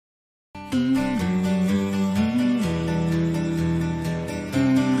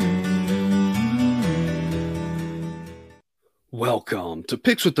Welcome to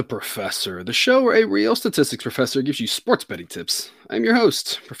Picks with the Professor, the show where a real statistics professor gives you sports betting tips. I'm your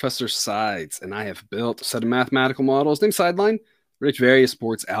host, Professor Sides, and I have built a set of mathematical models named Sideline to predict various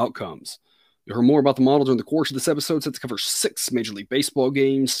sports outcomes. You'll hear more about the model during the course of this episode, set to cover 6 Major League Baseball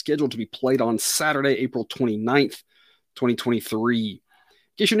games scheduled to be played on Saturday, April 29th, 2023. In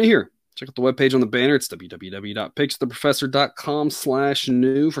case you're new here, check out the webpage on the banner. It's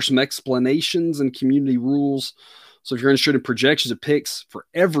www.pickswiththeprofessor.com/new for some explanations and community rules. So if you're interested in projections of picks for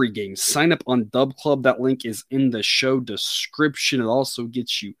every game, sign up on Dub Club. That link is in the show description. It also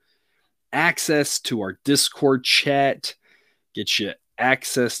gets you access to our Discord chat, gets you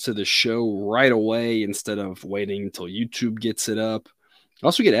access to the show right away instead of waiting until YouTube gets it up. You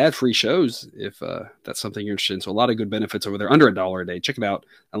also get ad-free shows if that's something you're interested in. So a lot of good benefits over there, under $1 a day. Check it out.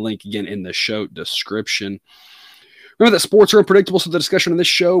 A link again in the show description. Remember that sports are unpredictable, so the discussion on this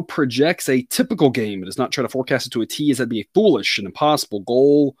show projects a typical game. It does not try to forecast it to a T, as that'd be a foolish and impossible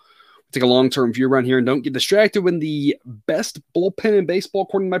goal. We take a long-term view around here and don't get distracted when the best bullpen in baseball,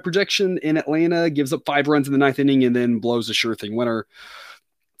 according to my projection, in Atlanta gives up 5 runs in the 9th inning and then blows a sure-thing winner.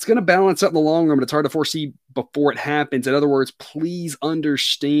 It's going to balance out in the long run, but it's hard to foresee before it happens. In other words, please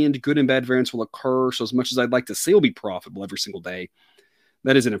understand good and bad variance will occur. So as much as I'd like to say it'll be profitable every single day,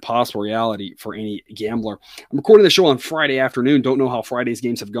 that is an impossible reality for any gambler. I'm recording the show on Friday afternoon. Don't know how Friday's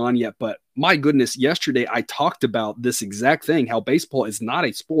games have gone yet, but my goodness, yesterday I talked about this exact thing, how baseball is not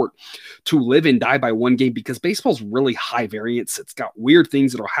a sport to live and die by one game because baseball's really high variance. It's got weird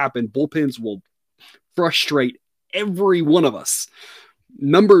things that'll happen. Bullpens will frustrate every one of us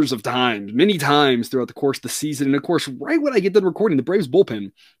numbers of times, many times throughout the course of the season. And of course, right when I get done recording, the Braves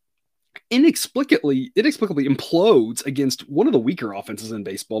bullpen inexplicably implodes against one of the weaker offenses in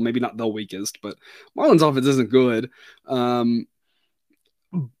baseball. Maybe not the weakest, but Marlins offense isn't good. But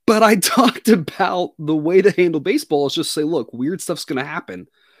I talked about the way to handle baseball is just say, look, weird stuff's going to happen.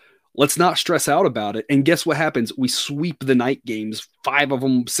 Let's not stress out about it. And guess what happens? We sweep the night games, 5 of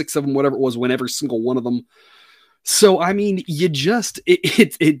them, 6 of them, whatever it was, win every single one of them. So, I mean,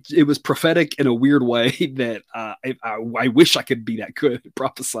 it was prophetic in a weird way that I wish I could be that good,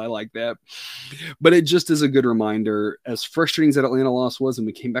 prophesy like that. But it just is a good reminder, as frustrating as that Atlanta loss was, and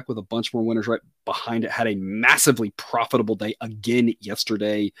we came back with a bunch more winners right behind it, had a massively profitable day again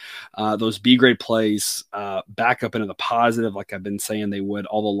yesterday. Those B-grade plays back up into the positive, like I've been saying they would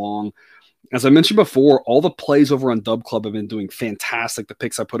all along. As I mentioned before, all the plays over on Dub Club have been doing fantastic. The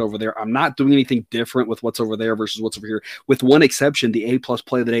picks I put over there, I'm not doing anything different with what's over there versus what's over here, with one exception, the A-plus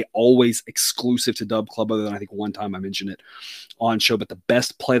play of the day, always exclusive to Dub Club, other than I think one time I mentioned it on show. But the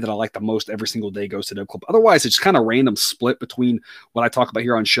best play that I like the most every single day goes to Dub Club. Otherwise, it's kind of random split between what I talk about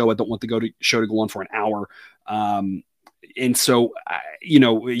here on show. I don't want the show to go on for an hour. And so,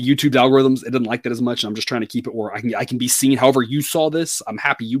 YouTube's algorithms, it doesn't like that as much. And I'm just trying to keep it where I can be seen. However you saw this, I'm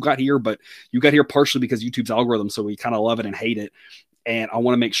happy you got here, but you got here partially because YouTube's algorithm. So we kind of love it and hate it. And I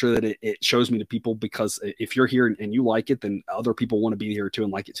want to make sure that it shows me to people, because if you're here and you like it, then other people want to be here too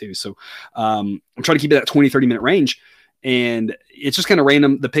and like it too. So I'm trying to keep it at 20-30 minute range. And it's just kind of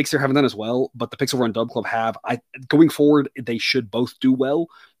random. The picks here haven't done as well, but the picks over on Dub Club have. Going forward, they should both do well.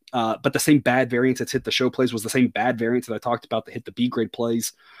 But the same bad variance that's hit the show plays was the same bad variance that I talked about that hit the B-grade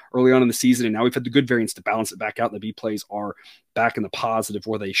plays early on in the season. And now we've had the good variance to balance it back out. And the B plays are back in the positive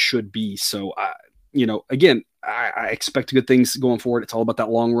where they should be. So, again, I expect good things going forward. It's all about that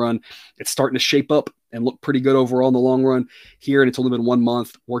long run. It's starting to shape up and look pretty good overall in the long run here. And it's only been 1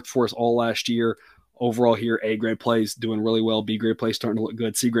 month, worked for us all last year. Overall here, A-grade plays doing really well. B-grade plays starting to look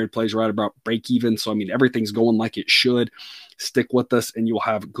good. C-grade plays right about break even. So, I mean, everything's going like it should. Stick with us and you'll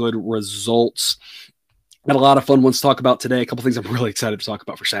have good results. Got a lot of fun ones to talk about today. A couple things I'm really excited to talk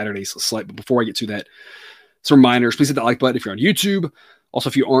about for Saturday's slate. But before I get to that, some reminders. Please hit that like button if you're on YouTube. Also,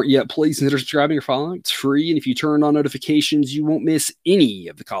 if you aren't yet, please consider subscribing or following. It's free. And if you turn on notifications, you won't miss any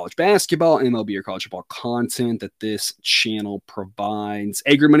of the college basketball, MLB, or college football content that this channel provides.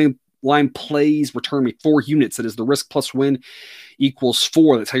 A-grade money line plays return me 4 units. That is the risk plus win equals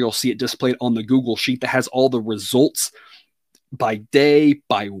 4. That's how you'll see it displayed on the Google sheet that has all the results by day,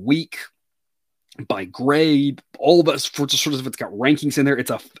 by week, by grade, all of us for just sort of, it's got rankings in there.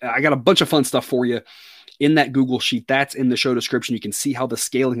 I got a bunch of fun stuff for you in that Google sheet. That's in the show description. You can see how the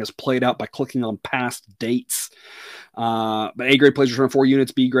scaling has played out by clicking on past dates. But A-grade plays return 4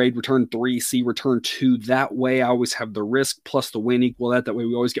 units, B-grade return 3, C return 2. That way I always have the risk plus the win equal that. That way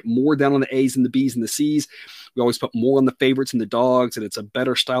we always get more down on the A's and the B's and the C's. We always put more on the favorites and the dogs, and it's a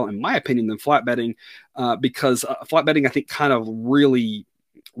better style, in my opinion, than flat betting, because flat betting, I think, kind of really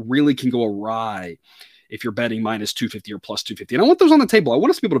really can go awry if you're betting minus 250 or plus 250. And I want those on the table. I want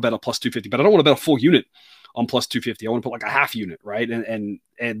us to be able to bet a plus 250, but I don't want to bet a full unit on plus 250. I want to put like a half unit, right? And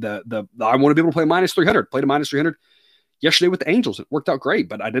the I want to be able to play minus 300, played a minus 300 yesterday with the Angels. It worked out great,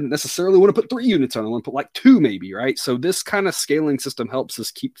 but I didn't necessarily want to put 3 units on. I want to put like 2 maybe, right? So this kind of scaling system helps us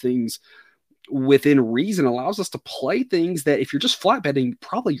keep things within reason, allows us to play things that if you're just flat betting,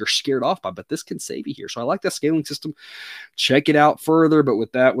 probably you're scared off by, but this can save you here. So I like that scaling system. Check it out further, but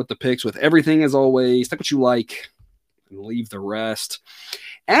with that, with the picks, with everything as always, take what you like and leave the rest.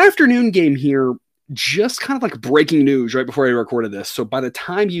 Afternoon game here, just kind of like breaking news right before I recorded this. So by the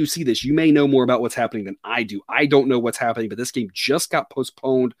time you see this, you may know more about what's happening than I do. I don't know what's happening, but this game just got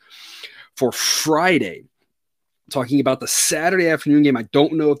postponed for Friday. Talking about the Saturday afternoon game. I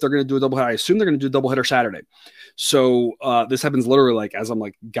don't know if they're going to do a doubleheader. I assume they're going to do a doubleheader Saturday. So this happens literally like as I'm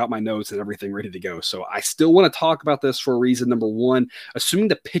like got my notes and everything ready to go. So I still want to talk about this for a reason. Number one, assuming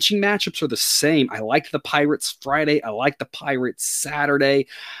the pitching matchups are the same. I like the Pirates Friday. I like the Pirates Saturday.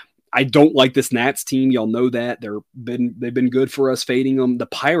 I don't like this Nats team. Y'all know that. They've been good for us fading them. The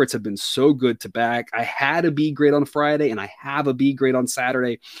Pirates have been so good to back. I had a B grade on Friday, and I have a B grade on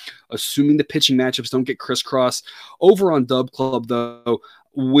Saturday, assuming the pitching matchups don't get crisscrossed. Over on Dub Club, though,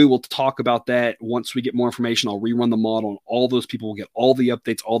 we will talk about that once we get more information. I'll rerun the model, and all those people will get all the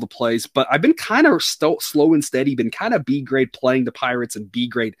updates, all the plays. But I've been kind of slow and steady, been kind of B grade playing the Pirates and B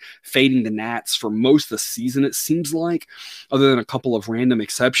grade fading the Nats for most of the season, it seems like, other than a couple of random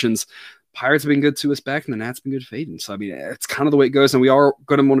exceptions. Pirates have been good to us back, and the Nats have been good fading. So, I mean, it's kind of the way it goes, and we are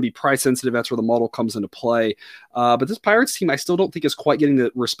going to want to be price sensitive. That's where the model comes into play. But this Pirates team, I still don't think is quite getting the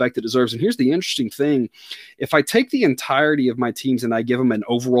respect it deserves. And here's the interesting thing. If I take the entirety of my teams and I give them an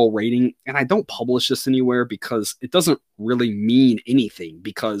overall rating, and I don't publish this anywhere because it doesn't really mean anything,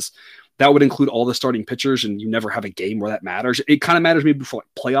 because that would include all the starting pitchers, and you never have a game where that matters. It kind of matters maybe for like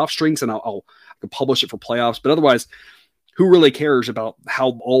playoff strings, and I can publish it for playoffs. But otherwise, who really cares about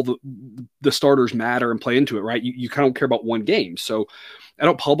how all the starters matter and play into it, right? You kind of care about one game. So I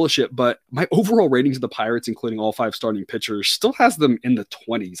don't publish it, but my overall ratings of the Pirates, including all 5 starting pitchers, still has them in the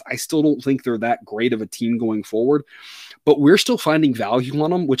 20s. I still don't think they're that great of a team going forward, but we're still finding value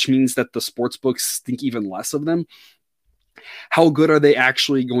on them, which means that the sports books think even less of them. How good are they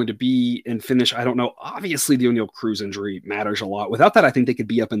actually going to be and finish? I don't know. Obviously, the O'Neal Cruz injury matters a lot. Without that, I think they could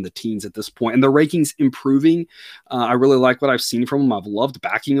be up in the teens at this point. And the rankings improving. I really like what I've seen from them. I've loved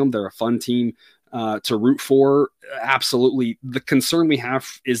backing them. They're a fun team to root for. Absolutely. The concern we have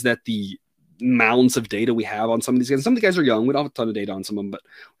is that the mounds of data we have on some of these guys. Some of the guys are young. We don't have a ton of data on some of them, but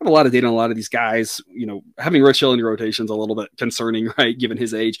we have a lot of data on a lot of these guys. You know, having Rich Hill in your rotation is a little bit concerning, right? Given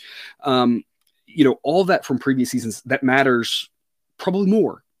his age. You know, all that from previous seasons, that matters probably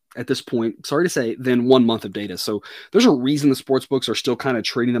more at this point, sorry to say, than 1 month of data. So there's a reason the sports books are still kind of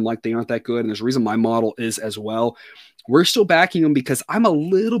treating them like they aren't that good. And there's a reason my model is as well. We're still backing them because I'm a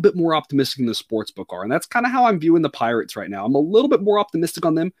little bit more optimistic than the sports book are. And that's kind of how I'm viewing the Pirates right now. I'm a little bit more optimistic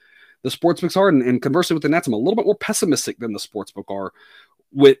on them. The sports books are, and conversely with the Nats, I'm a little bit more pessimistic than the sports book are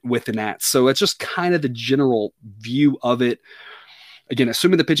with the Nats. So it's just kind of the general view of it. Again,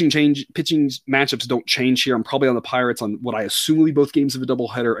 assuming the pitching matchups don't change here, I'm probably on the Pirates on what I assume will be both games of a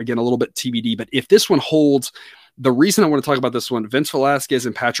doubleheader. Again, a little bit TBD. But if this one holds, the reason I want to talk about this one, Vince Velasquez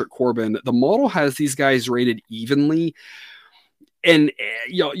and Patrick Corbin, the model has these guys rated evenly. And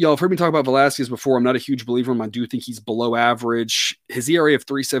y'all have heard me talk about Velasquez before. I'm not a huge believer in him. I do think he's below average. His ERA of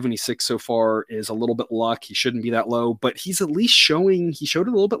 3.76 so far is a little bit luck. He shouldn't be that low, but he's at least showing, he showed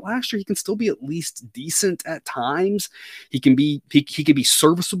it a little bit last year. He can still be at least decent at times. He can be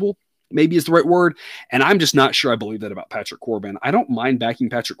serviceable, maybe is the right word. And I'm just not sure I believe that about Patrick Corbin. I don't mind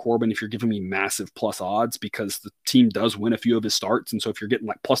backing Patrick Corbin if you're giving me massive plus odds, because the team does win a few of his starts. And so if you're getting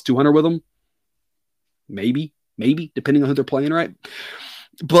like plus 200 with him, maybe, depending on who they're playing, right?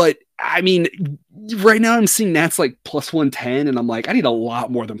 But, I mean, right now I'm seeing Nats like plus 110, and I'm like, I need a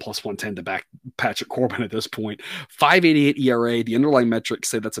lot more than plus 110 to back Patrick Corbin at this point. 5.88 ERA, the underlying metrics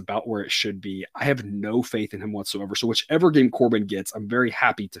say that's about where it should be. I have no faith in him whatsoever. So whichever game Corbin gets, I'm very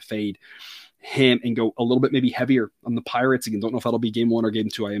happy to fade him and go a little bit maybe heavier on the Pirates. Again, don't know if that'll be game 1 or game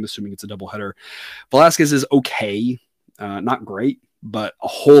 2. I am assuming it's a doubleheader. Velasquez is okay, not great, but a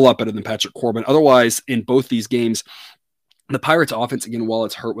whole lot better than Patrick Corbin. Otherwise, in both these games, the Pirates offense, again, while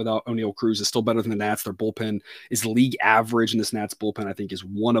it's hurt without O'Neal Cruz, is still better than the Nats. Their bullpen is league average, and this Nats bullpen, I think, is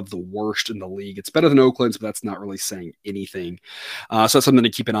one of the worst in the league. It's better than Oakland's, but that's not really saying anything. So that's something to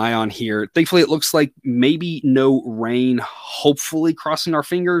keep an eye on here. Thankfully, it looks like maybe no rain, hopefully crossing our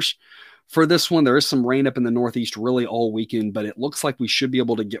fingers for this one. There is some rain up in the Northeast really all weekend, but it looks like we should be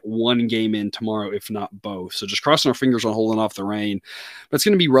able to get one game in tomorrow, if not both. So just crossing our fingers on holding off the rain. But it's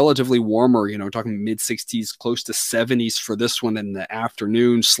going to be relatively warmer, talking mid-60s, close to 70s for this one in the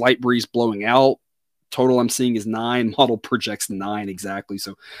afternoon. Slight breeze blowing out. Total I'm seeing is 9. Model projects 9 exactly.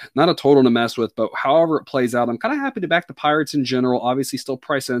 So not a total to mess with, but however it plays out, I'm kind of happy to back the Pirates in general. Obviously still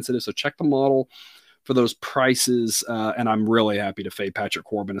price sensitive, so check the model for those prices. And I'm really happy to fade Patrick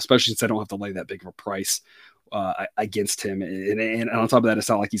Corbin, especially since I don't have to lay that big of a price against him. And on top of that, it's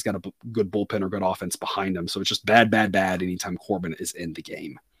not like he's got a good bullpen or good offense behind him. So it's just bad anytime Corbin is in the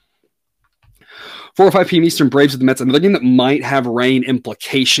game. 4 or 5 p.m. Eastern, Braves with the Mets. Another game that might have rain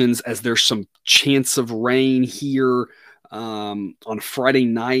implications, as there's some chance of rain here on Friday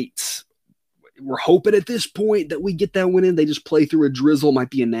night. We're hoping at this point that we get that one in. They just play through a drizzle. Might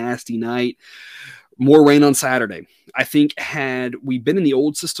be a nasty night. More rain on Saturday. I think had we been in the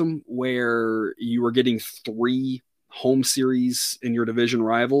old system where you were getting 3 home series in your division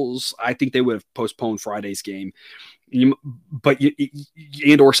rivals, I think they would have postponed Friday's game.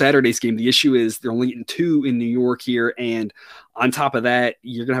 Or Saturday's game. The issue is they're only getting 2 in New York here, and on top of that,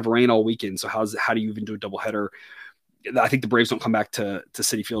 you're gonna have rain all weekend. So how do you even do a doubleheader? I think the Braves don't come back to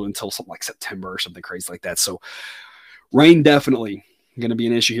Citi Field until something like September or something crazy like that. So rain definitely going to be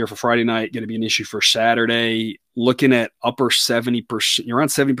an issue here for Friday night, going to be an issue for Saturday. Looking at upper 70%, you're around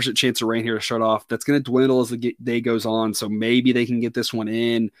 70% chance of rain here to start off. That's going to dwindle as the day goes on. So maybe they can get this one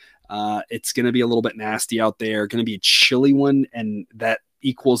in. It's going to be a little bit nasty out there. Going to be a chilly one, and that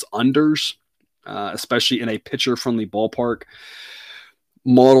equals unders, especially in a pitcher-friendly ballpark.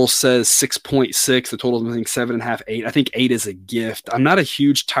 Model says 6.6. The total is, I think, 7.5, 8. I think 8 is a gift. I'm not a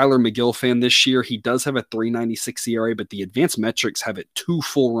huge Tyler McGill fan this year. He does have a 3.96 ERA, but the advanced metrics have it 2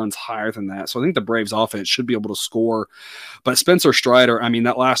 full runs higher than that. So I think the Braves offense should be able to score. But Spencer Strider, I mean,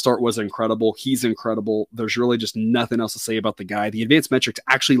 that last start was incredible. He's incredible. There's really just nothing else to say about the guy. The advanced metrics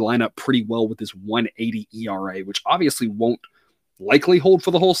actually line up pretty well with his 1.80 ERA, which obviously won't likely hold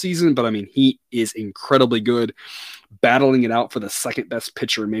for the whole season, but I mean, he is incredibly good, battling it out for the second best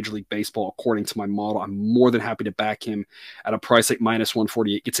pitcher in Major League Baseball, according to my model. I'm more than happy to back him at a price like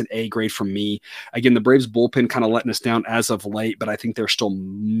 -148. It's an A grade from me. Again, the Braves bullpen kind of letting us down as of late, but I think they're still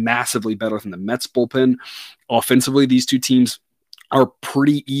massively better than the Mets bullpen. Offensively, these two teams are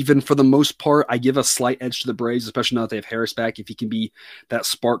pretty even for the most part. I give a slight edge to the Braves, especially now that they have Harris back. If he can be that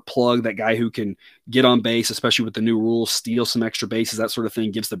spark plug, that guy who can get on base, especially with the new rules, steal some extra bases, that sort of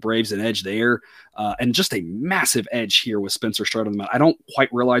thing, gives the Braves an edge there. And just a massive edge here with Spencer Strider. I don't quite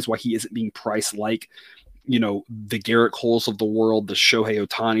realize why he isn't being priced like, the Garrett Coles of the world, the Shohei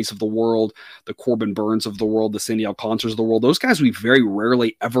Ohtanis of the world, the Corbin Burns of the world, the Sandy Alcantars of the world. Those guys we very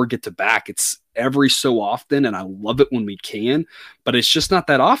rarely ever get to back. It's every so often, and I love it when we can, but it's just not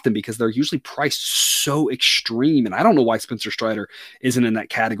that often because they're usually priced so extreme. And I don't know why Spencer Strider isn't in that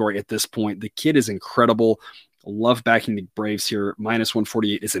category at this point. The kid is incredible. Love backing the Braves here.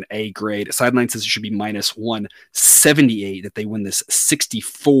 -148 is an A grade. Sideline says it should be -178, that they win this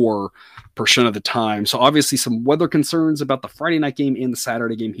 64% of the time. So obviously some weather concerns about the Friday night game and the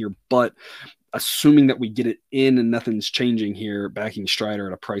Saturday game here, but assuming that we get it in and nothing's changing here, backing Strider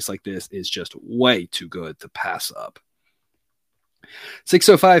at a price like this is just way too good to pass up.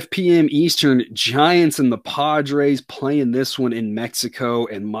 6:05 p.m. Eastern, Giants and the Padres playing this one in Mexico.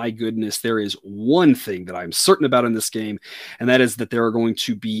 And my goodness, there is one thing that I'm certain about in this game, and that is that there are going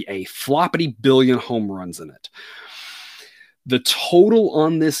to be a floppity billion home runs in it. The total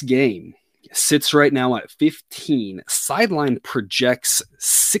on this game sits right now at 15. Sideline projects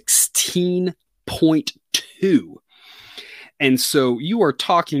 16.2. And so you are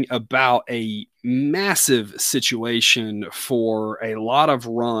talking about a massive situation for a lot of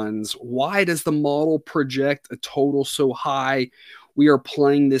runs. Why does the model project a total so high? We are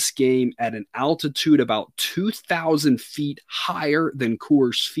playing this game at an altitude about 2,000 feet higher than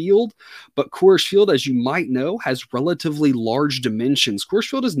Coors Field. But Coors Field, as you might know, has relatively large dimensions. Coors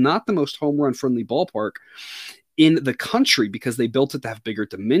Field is not the most home run friendly ballpark in the country because they built it to have bigger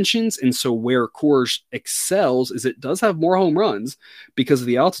dimensions. And so where Coors excels is it does have more home runs because of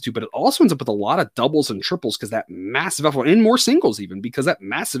the altitude, but it also ends up with a lot of doubles and triples because that massive outfield, and more singles even, because that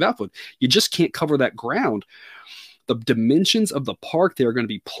massive outfield, you just can't cover that ground. The dimensions of the park they're going to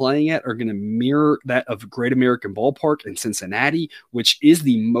be playing at are going to mirror that of Great American Ballpark in Cincinnati, which is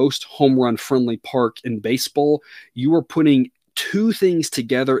the most home run friendly park in baseball. You are putting two things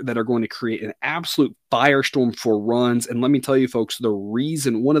together that are going to create an absolute firestorm for runs. And let me tell you, folks,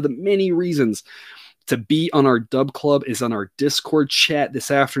 one of the many reasons to be on our Dub Club is on our Discord chat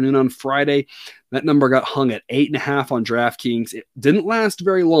this afternoon on Friday. That number got hung at 8.5 on DraftKings. It didn't last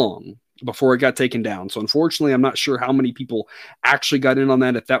very long. before it got taken down. So unfortunately, I'm not sure how many people actually got in on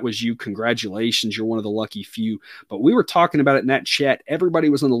that. If that was you, congratulations. You're one of the lucky few. But we were talking about it in that chat. Everybody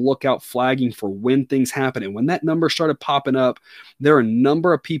was on the lookout flagging for when things happen. And when that number started popping up, there are a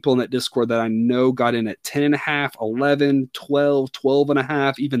number of people in that Discord that I know got in at 10.5, 11, 12,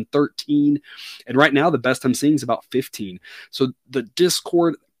 12.5, even 13. And right now, the best I'm seeing is about 15. So the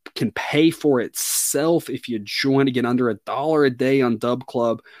Discord can pay for itself if you join to get under $1 a day on Dub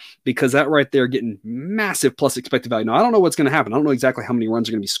Club, because that right there getting massive plus expected value. Now, I don't know what's going to happen. I don't know exactly how many runs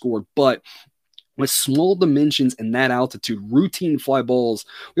are going to be scored, but with small dimensions and that altitude, routine fly balls,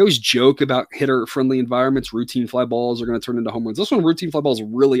 we always joke about hitter-friendly environments. Routine fly balls are going to turn into home runs. This one, routine fly balls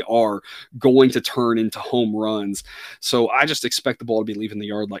really are going to turn into home runs. So I just expect the ball to be leaving the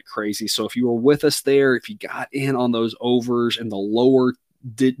yard like crazy. So if you were with us there, if you got in on those overs and the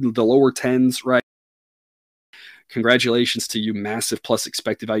lower tens, right? Congratulations to you. Massive plus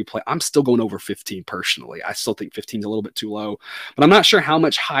expected value play. I'm still going over 15 personally. I still think 15 is a little bit too low, but I'm not sure how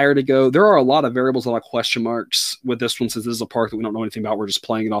much higher to go. There are a lot of variables, a lot of question marks with this one, since this is a park that we don't know anything about. We're just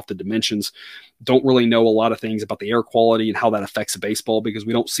playing it off the dimensions. Don't really know a lot of things about the air quality and how that affects the baseball, because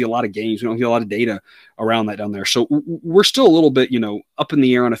we don't see a lot of games. We don't get a lot of data around that down there. So we're still a little bit, up in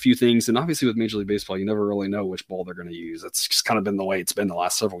the air on a few things. And obviously with Major League Baseball, you never really know which ball they're going to use. That's just kind of been the way it's been the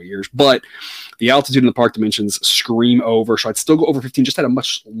last several years. But the altitude in the park dimensions scream over. So I'd still go over 15, just at a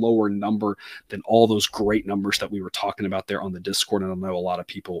much lower number than all those great numbers that we were talking about there on the Discord. And I know a lot of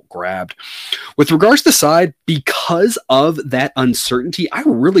people grabbed. With regards to the side, because of that uncertainty, I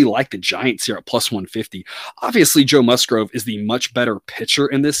really like the Giants here at plus 150. Obviously, Joe Musgrove is the much better pitcher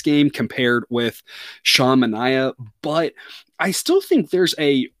in this game compared with Sean Manaea, but I still think there's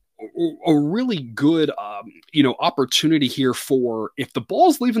a really good, opportunity here for, if the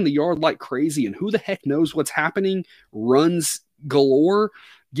ball's leaving the yard like crazy and who the heck knows what's happening, runs galore,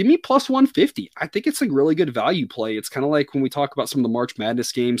 give me plus 150. I think it's a really good value play. It's kind of like when we talk about some of the March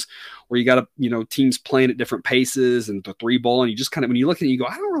Madness games where you got teams playing at different paces and the 3-ball, and you just kind of, when you look at it, you go,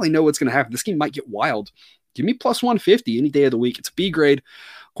 I don't really know what's going to happen. This game might get wild. Give me plus 150 any day of the week. It's a B grade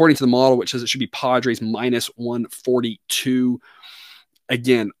according to the model, which says it should be Padres minus 142.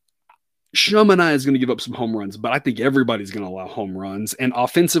 Again, Shamana is going to give up some home runs, but I think everybody's going to allow home runs. And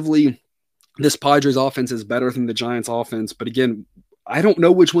offensively, this Padres offense is better than the Giants offense. But again, I don't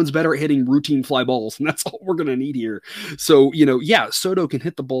know which one's better at hitting routine fly balls, and that's all we're going to need here. So, Soto can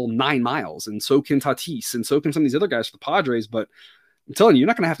hit the ball 9 miles, and so can Tatis, and so can some of these other guys for the Padres. But I'm telling you're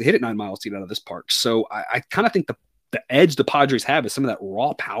not going to have to hit it 9 miles to get out of this park. So I kind of think the edge the Padres have is some of that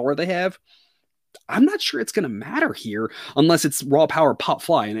raw power they have. I'm not sure it's going to matter here unless it's raw power pop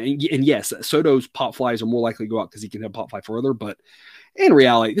fly. And yes, Soto's pop flies are more likely to go out because he can have pop fly further. But in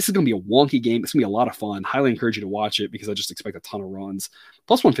reality, this is going to be a wonky game. It's going to be a lot of fun. Highly encourage you to watch it because I just expect a ton of runs.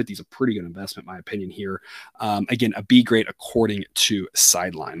 Plus 150 is a pretty good investment, in my opinion here. Again, a B grade according to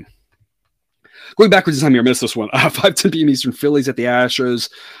Sideline. Going backwards in time here, I missed this one. 5:10 p.m. Eastern, Phillies at the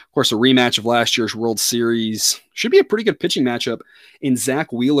Astros. Of course, a rematch of last year's World Series. Should be a pretty good pitching matchup in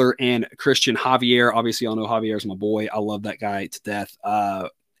Zach Wheeler and Christian Javier. Obviously, y'all know Javier's my boy. I love that guy to death.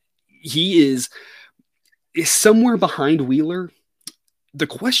 He is somewhere behind Wheeler. The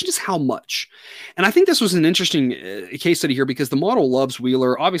question is how much. And I think this was an interesting case study here because the model loves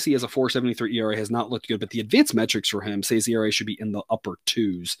Wheeler. Obviously, he has a 4.73 ERA, has not looked good, but the advanced metrics for him says the ERA should be in the upper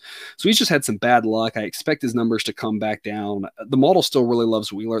 2s. So he's just had some bad luck. I expect his numbers to come back down. The model still really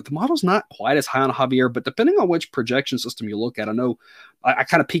loves Wheeler. The model's not quite as high on Javier, but depending on which projection system you look at, I know I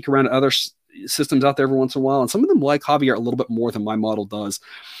kind of peek around at other systems out there every once in a while, and some of them like Javier a little bit more than my model does.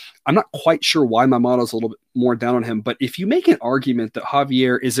 I'm not quite sure why my model is a little bit more down on him, but if you make an argument that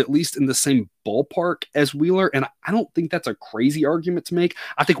Javier is at least in the same ballpark as Wheeler, and I don't think that's a crazy argument to make.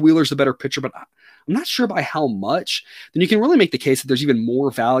 I think Wheeler's a better pitcher, but I'm not sure by how much. Then you can really make the case that there's even more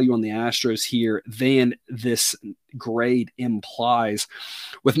value on the Astros here than this grade implies.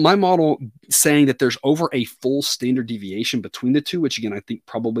 With my model saying that there's over a full standard deviation between the two, which again, I think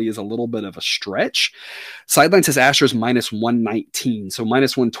probably is a little bit of a stretch. Sideline says Astros minus 119. So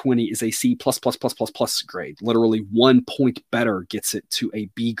minus 120 is a C plus grade. Literally 1 point better gets it to a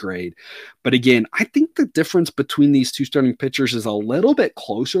B grade. But again, I think the difference between these two starting pitchers is a little bit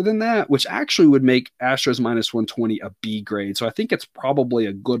closer than that, which actually would make Astros minus 120 a B grade. So I think it's probably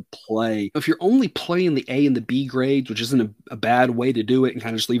a good play. If you're only playing the A and the B grades, which isn't a bad way to do it, and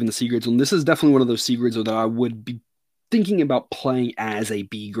kind of just leaving the C grades on, this is definitely one of those C grades that I would be thinking about playing as a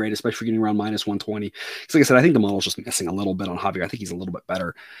B grade, especially for getting around -120. Because like I said, I think the model's just missing a little bit on Javier. I think he's a little bit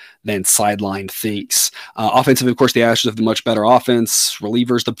better than Sideline thinks. Offensive, of course, the Astros have the much better offense.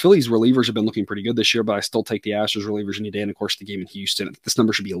 Relievers, the Phillies relievers have been looking pretty good this year, but I still take the Astros relievers any day. And of course, the game in Houston, I think this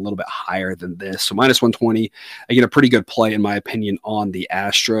number should be a little bit higher than this. So -120, again, a pretty good play in my opinion on the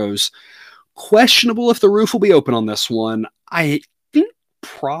Astros. Questionable if the roof will be open on this one. I think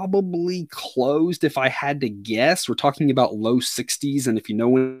probably closed if I had to guess. We're talking about low 60s, and if you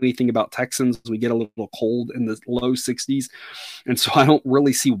know anything about Texans, we get a little cold in the low 60s, and so I don't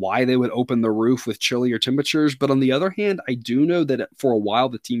really see why they would open the roof with chillier temperatures. But on the other hand, I do know that for a while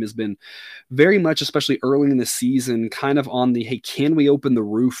the team has been very much, especially early in the season, kind of on the, hey, can we open the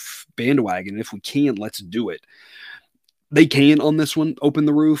roof bandwagon? And if we can, let's do it. They can on this one open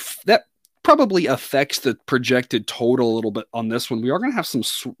the roof. That probably affects the projected total a little bit on this one. We are going to have some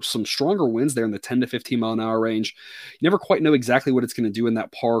stronger winds there in the 10 to 15 mile an hour range. You never quite know exactly what it's going to do in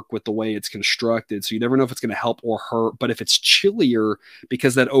that park with the way it's constructed, so you never know if it's going to help or hurt. But if it's chillier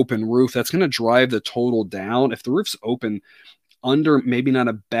because that open roof, that's going to drive the total down. If the roof's open under, maybe not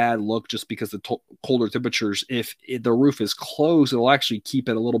a bad look just because the colder temperatures. If the roof is closed, it'll actually keep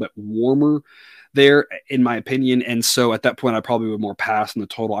it a little bit warmer there, in my opinion. And so at that point, I probably would more pass on the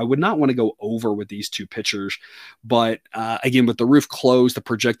total. I would not want to go over with these two pitchers. But again, with the roof closed, the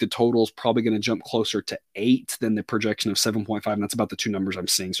projected total is probably going to jump closer to 8 than the projection of 7.5. And that's about the two numbers I'm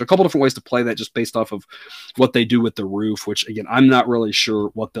seeing. So a couple different ways to play that just based off of what they do with the roof, which again, I'm not really sure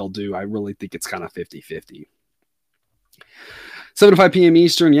what they'll do. I really think it's kind of 50-50. 7:05 p.m.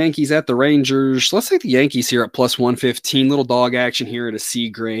 Eastern, Yankees at the Rangers. Let's take the Yankees here at +115. Little dog action here at a C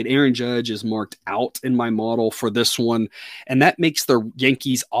grade. Aaron Judge is marked out in my model for this one, and that makes the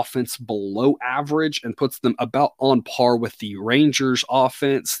Yankees offense below average and puts them about on par with the Rangers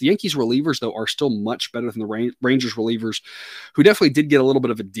offense. The Yankees relievers, though, are still much better than the Rangers relievers, who definitely did get a little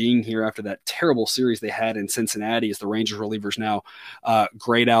bit of a ding here after that terrible series they had in Cincinnati, as the Rangers relievers now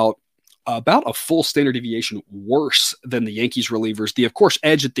grade out about a full standard deviation worse than the Yankees relievers. The, of course,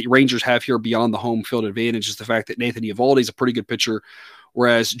 edge that the Rangers have here beyond the home field advantage is the fact that Nathan Eovaldi is a pretty good pitcher,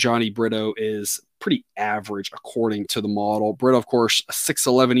 whereas Johnny Brito is pretty average according to the model. Brito, of course, a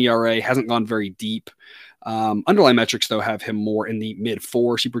 6.11 ERA, hasn't gone very deep. Underlying metrics, though, have him more in the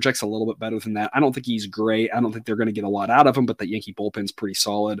mid-4s. He projects a little bit better than that. I don't think he's great. I don't think they're going to get a lot out of him, but the Yankee bullpen's pretty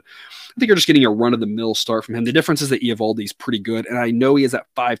solid. I think you're just getting a run-of-the-mill start from him. The difference is that Eovaldi's pretty good, and I know he has that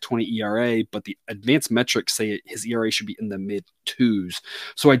 5.20 ERA, but the advanced metrics say his ERA should be in the mid-2s.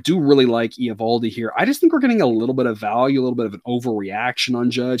 So I do really like Eovaldi here. I just think we're getting a little bit of value, a little bit of an overreaction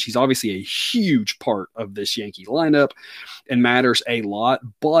on Judge. He's obviously a huge part of this Yankee lineup and matters a lot,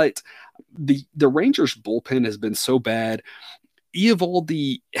 but the Rangers bullpen has been so bad.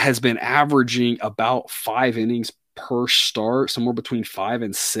 Eovaldi has been averaging about 5 innings per start, somewhere between 5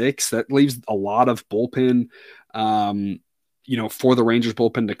 and 6. That leaves a lot of bullpen, for the Rangers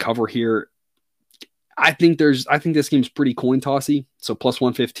bullpen to cover here. I think this game's pretty coin tossy. So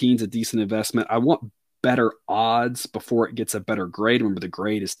 +115 is a decent investment. I want better odds before it gets a better grade. Remember, the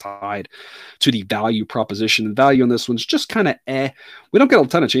grade is tied to the value proposition. The value on this one's just kind of We don't get a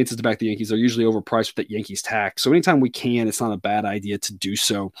ton of chances to back the Yankees. They're usually overpriced with that Yankees tax. So anytime we can, it's not a bad idea to do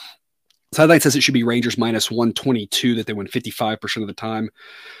so. Sideline says it should be Rangers -122, that they win 55% of the time.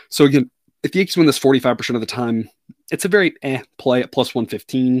 So again, if the Yankees win this 45% of the time, it's a very play at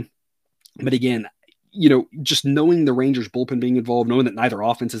 +115. But again, just knowing the Rangers bullpen being involved, knowing that neither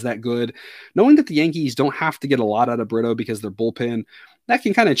offense is that good, knowing that the Yankees don't have to get a lot out of Brito because their bullpen, that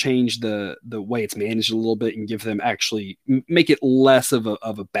can kind of change the way it's managed a little bit and give them actually make it less of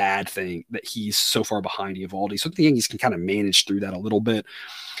a bad thing that he's so far behind Eovaldi. So the Yankees can kind of manage through that a little bit.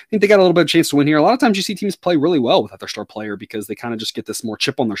 I think they got a little bit of chance to win here. A lot of times you see teams play really well without their star player because they kind of just get this more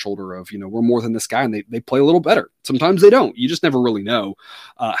chip on their shoulder of, we're more than this guy, and they play a little better. Sometimes they don't. You just never really know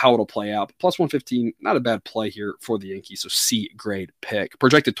how it'll play out. But +115, not a bad play here for the Yankees. So C grade pick.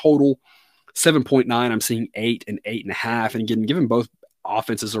 Projected total 7.9. I'm seeing 8 and 8.5. And again, given both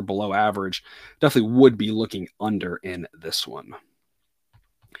offenses are below average, definitely would be looking under in this one.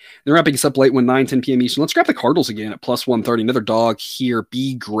 They're wrapping us up late 9:10 p.m. Eastern. Let's grab the Cardinals again at +130. Another dog here,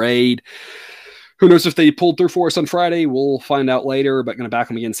 B grade. Who knows if they pulled through for us on Friday? We'll find out later, but going to back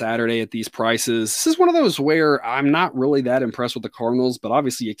them again Saturday at these prices. This is one of those where I'm not really that impressed with the Cardinals, but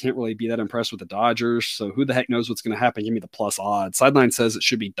obviously you can't really be that impressed with the Dodgers. So who the heck knows what's going to happen? Give me the plus odds. Sideline says it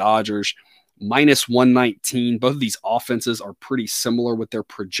should be Dodgers -119. Both of these offenses are pretty similar with their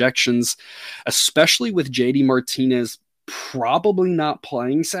projections, especially with JD Martinez probably not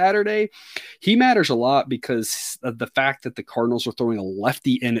playing Saturday. He matters a lot because of the fact that the Cardinals are throwing a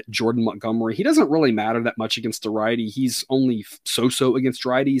lefty in Jordan Montgomery. He doesn't really matter that much against a righty. He's only so-so against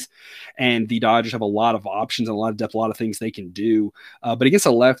righties, and the Dodgers have a lot of options and a lot of depth, a lot of things they can do. But against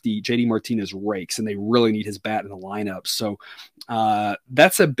a lefty, JD Martinez rakes, and they really need his bat in the lineup. So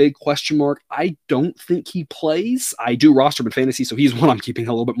that's a big question mark. I don't think he plays. I do roster him in fantasy, so he's one I'm keeping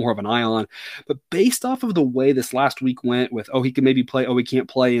a little bit more of an eye on. But based off of the way this last week went with, oh, he can maybe play, oh, he can't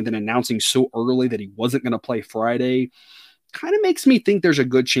play, and then announcing so early that he wasn't going to play Friday, kind of makes me think there's a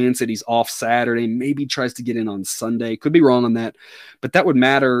good chance that he's off Saturday, maybe tries to get in on Sunday. Could be wrong on that, but that would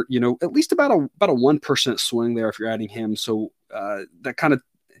matter, at least about a 1% swing there if you're adding him. So that kind of,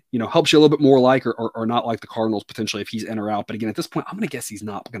 helps you a little bit more like or not like the Cardinals potentially if he's in or out. But again, at this point, I'm going to guess he's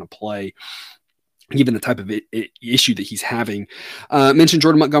not going to play, given the type of issue that he's having. Mentioned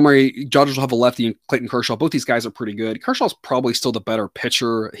Jordan Montgomery. Dodgers will have a lefty and Clayton Kershaw. Both these guys are pretty good. Kershaw's probably still the better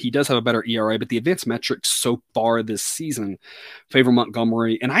pitcher. He does have a better ERA, but the advanced metrics so far this season favor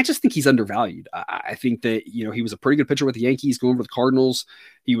Montgomery, and I just think he's undervalued. I think that, he was a pretty good pitcher with the Yankees going over the Cardinals.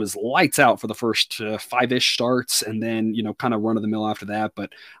 He was lights out for the first 5-ish starts and then, kind of run of the mill after that.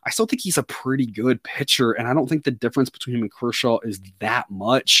 But I still think he's a pretty good pitcher, and I don't think the difference between him and Kershaw is that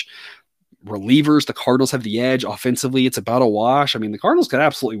much. Relievers, the Cardinals have the edge. Offensively, it's about a wash. I mean, the Cardinals could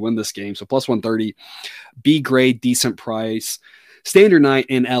absolutely win this game. So plus 130, B grade, decent price. Standard night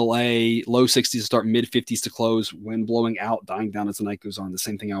in LA, low 60s to start, mid 50s to close. Wind blowing out, dying down as the night goes on. The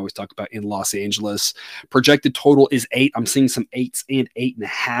same thing I always talk about in Los Angeles. Projected total is 8. I'm seeing some 8s and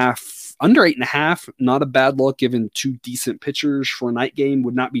 8.5. Under 8.5, not a bad look given two decent pitchers for a night game.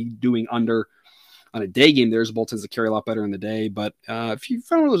 Would not be doing under. On a day game, there's bullpens that carry a lot better in the day. But if you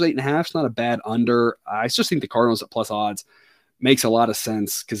found one of those 8.5, it's not a bad under. I just think the Cardinals at plus odds makes a lot of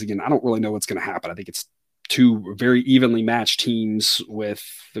sense because, again, I don't really know what's going to happen. I think it's two very evenly matched teams with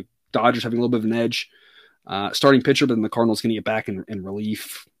the Dodgers having a little bit of an edge. Starting pitcher, but then the Cardinals going to get back in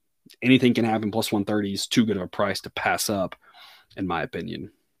relief. Anything can happen. Plus 130 is too good of a price to pass up, in my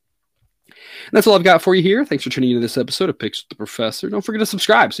opinion. And that's all I've got for you here. Thanks for tuning into this episode of Picks with the Professor. Don't forget to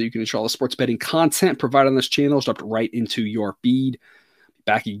subscribe so you can enjoy all the sports betting content provided on this channel. It's dropped right into your feed.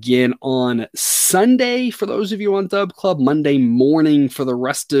 Back again on Sunday for those of you on Dub Club, Monday morning for the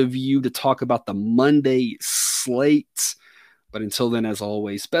rest of you to talk about the Monday slate. But until then, as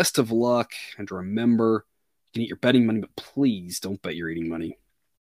always, best of luck. And remember, you can eat your betting money, but please don't bet your eating money.